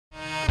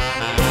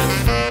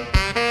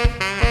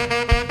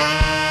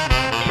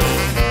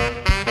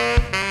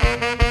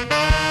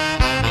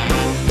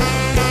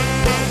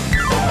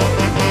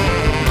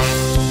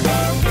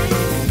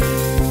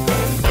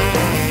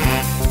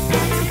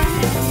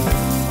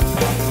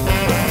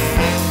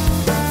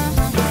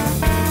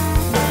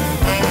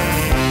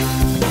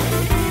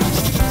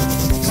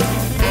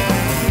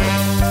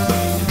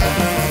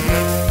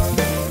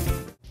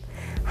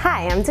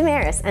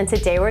Damaris, and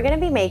today we're going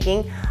to be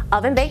making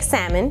oven-baked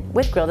salmon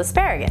with grilled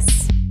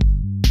asparagus.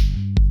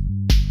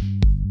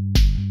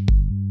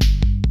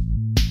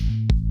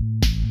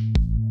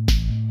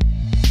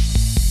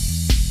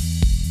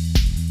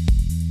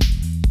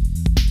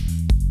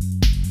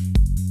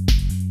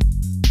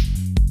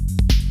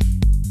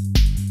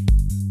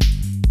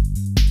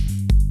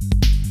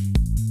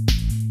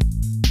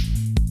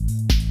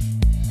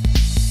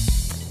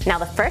 Now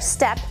the first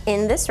step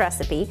in this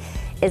recipe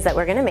is that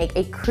we're gonna make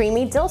a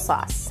creamy dill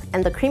sauce.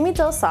 And the creamy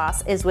dill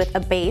sauce is with a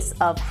base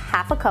of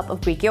half a cup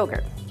of Greek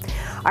yogurt.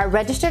 Our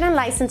registered and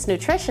licensed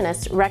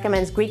nutritionist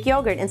recommends Greek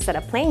yogurt instead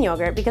of plain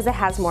yogurt because it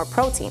has more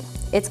protein.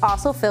 It's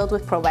also filled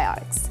with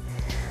probiotics.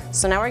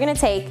 So now we're gonna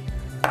take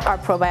our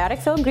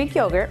probiotic-filled Greek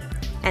yogurt,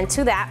 and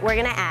to that we're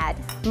gonna add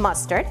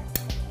mustard,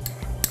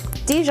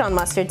 Dijon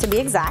mustard to be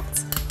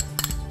exact,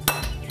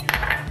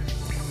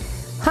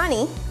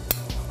 honey,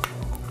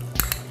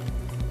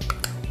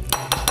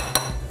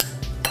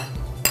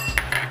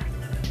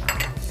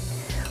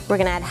 we're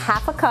gonna add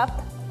half a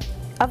cup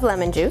of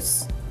lemon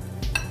juice.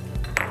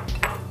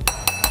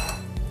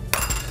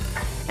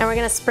 And we're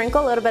gonna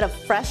sprinkle a little bit of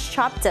fresh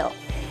chopped dill.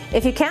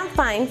 If you can't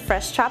find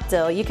fresh chopped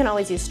dill, you can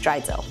always use dry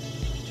dill.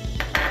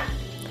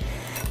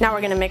 Now we're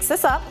gonna mix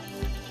this up.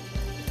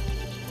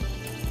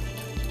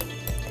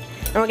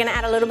 And we're gonna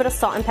add a little bit of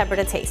salt and pepper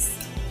to taste.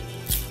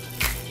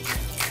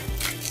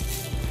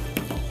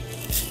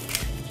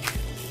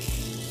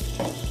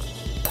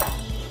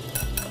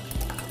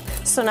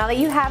 So now that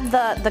you have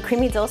the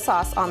creamy dill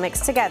sauce all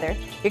mixed together,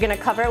 you're gonna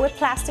cover it with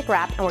plastic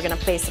wrap and we're gonna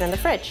place it in the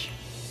fridge.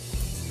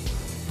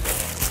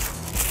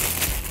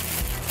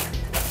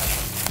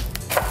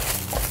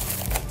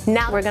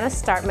 Now we're gonna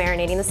start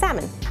marinating the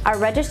salmon. Our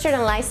registered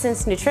and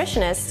licensed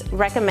nutritionist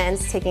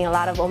recommends taking a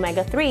lot of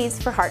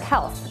omega-3s for heart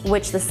health,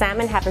 which the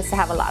salmon happens to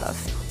have a lot of.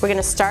 We're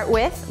gonna start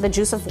with the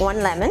juice of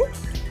 1 lemon,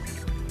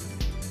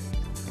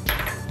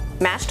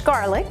 mashed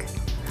garlic,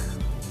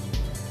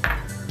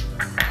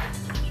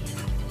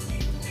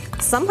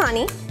 some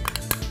honey,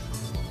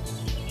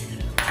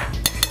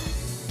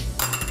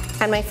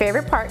 and my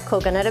favorite part,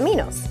 coconut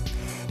aminos.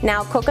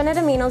 Now, coconut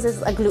aminos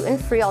is a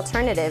gluten-free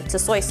alternative to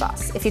soy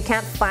sauce. If you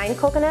can't find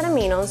coconut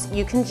aminos,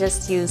 you can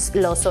just use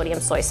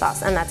low-sodium soy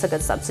sauce, and that's a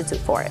good substitute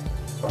for it.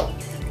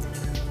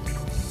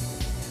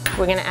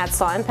 We're gonna add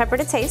salt and pepper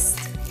to taste.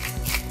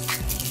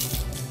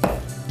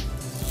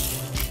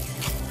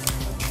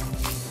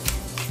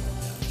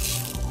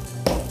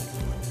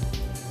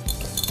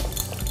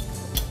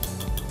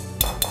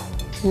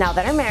 Now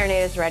that our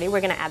marinade is ready, we're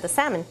gonna add the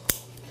salmon.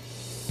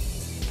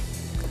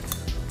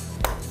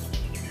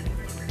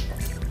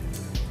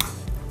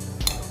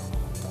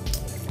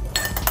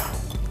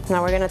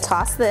 Now we're gonna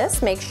toss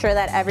this, make sure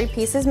that every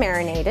piece is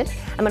marinated.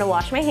 I'm gonna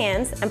wash my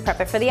hands and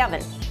prep it for the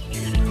oven.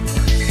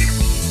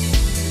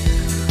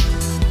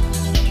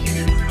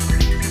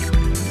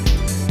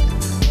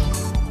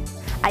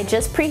 I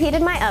just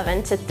preheated my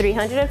oven to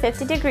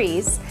 350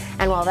 degrees,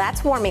 and while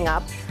that's warming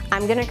up,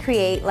 I'm gonna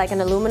create like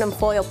an aluminum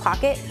foil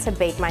pocket to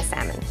bake my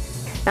salmon.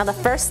 Now the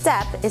first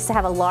step is to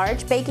have a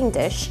large baking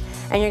dish,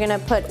 and you're gonna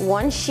put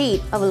 1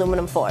 sheet of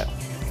aluminum foil.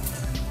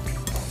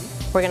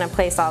 We're gonna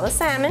place all the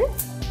salmon.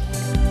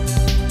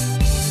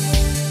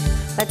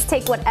 Let's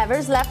take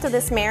whatever's left of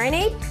this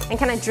marinade and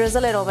kind of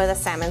drizzle it over the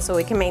salmon so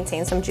we can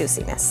maintain some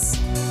juiciness.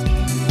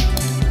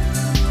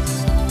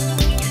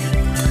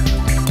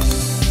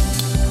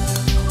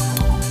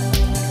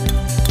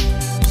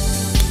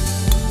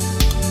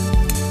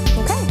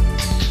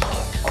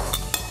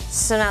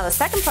 So now the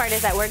second part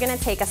is that we're gonna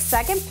take a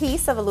second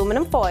piece of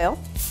aluminum foil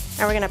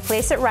and we're gonna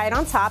place it right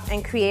on top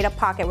and create a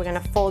pocket. We're gonna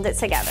fold it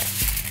together.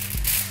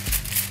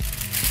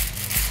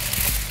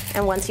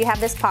 And once you have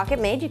this pocket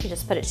made, you can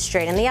just put it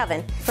straight in the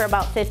oven for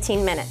about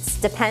 15 minutes.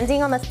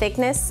 Depending on the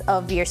thickness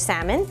of your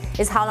salmon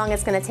is how long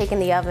it's gonna take in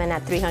the oven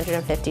at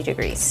 350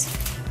 degrees.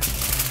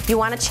 You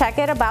wanna check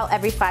it about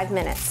every 5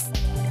 minutes.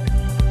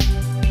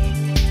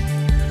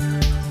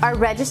 Our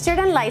registered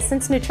and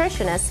licensed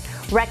nutritionist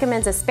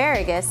recommends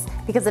asparagus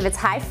because of its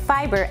high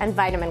fiber and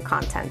vitamin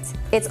content.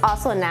 It's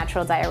also a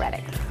natural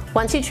diuretic.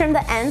 Once you trim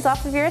the ends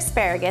off of your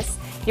asparagus,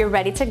 you're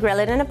ready to grill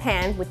it in a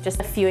pan with just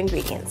a few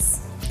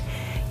ingredients.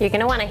 You're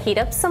gonna wanna heat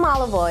up some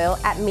olive oil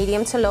at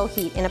medium to low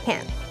heat in a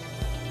pan.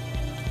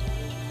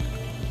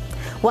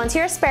 Once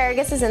your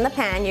asparagus is in the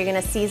pan, you're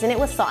gonna season it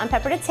with salt and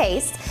pepper to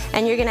taste,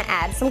 and you're gonna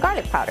add some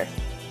garlic powder.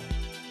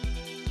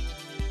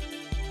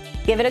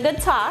 Give it a good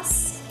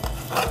toss.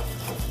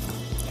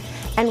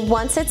 And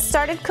once it's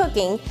started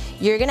cooking,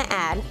 you're gonna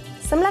add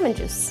some lemon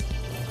juice.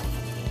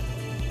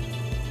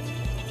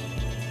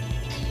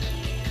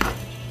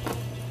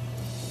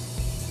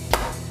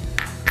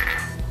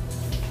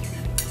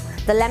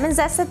 The lemon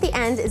zest at the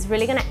end is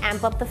really gonna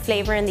amp up the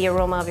flavor and the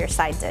aroma of your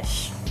side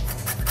dish.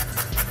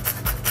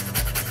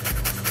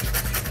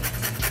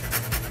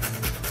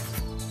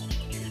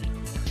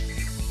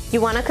 You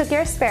wanna cook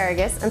your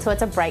asparagus until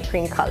it's a bright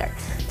green color.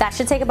 That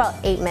should take about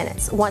 8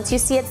 minutes. Once you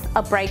see it's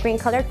a bright green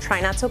color, try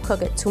not to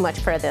cook it too much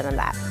further than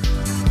that.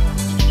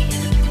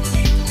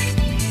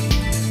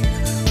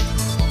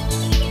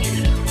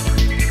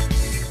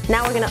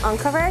 Now we're gonna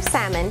uncover our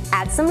salmon,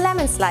 add some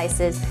lemon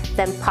slices,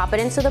 then pop it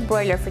into the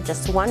broiler for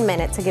just 1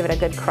 minute to give it a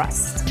good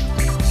crust.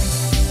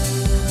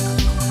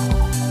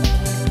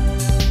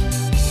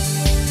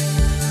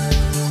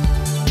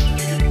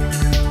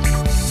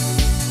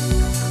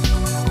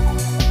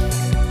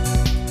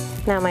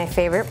 Now my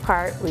favorite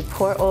part, we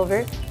pour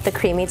over the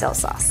creamy dill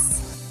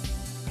sauce.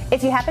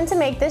 If you happen to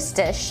make this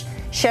dish,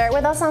 share it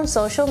with us on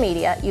social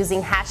media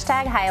using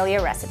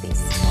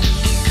 #HialeahRecipes.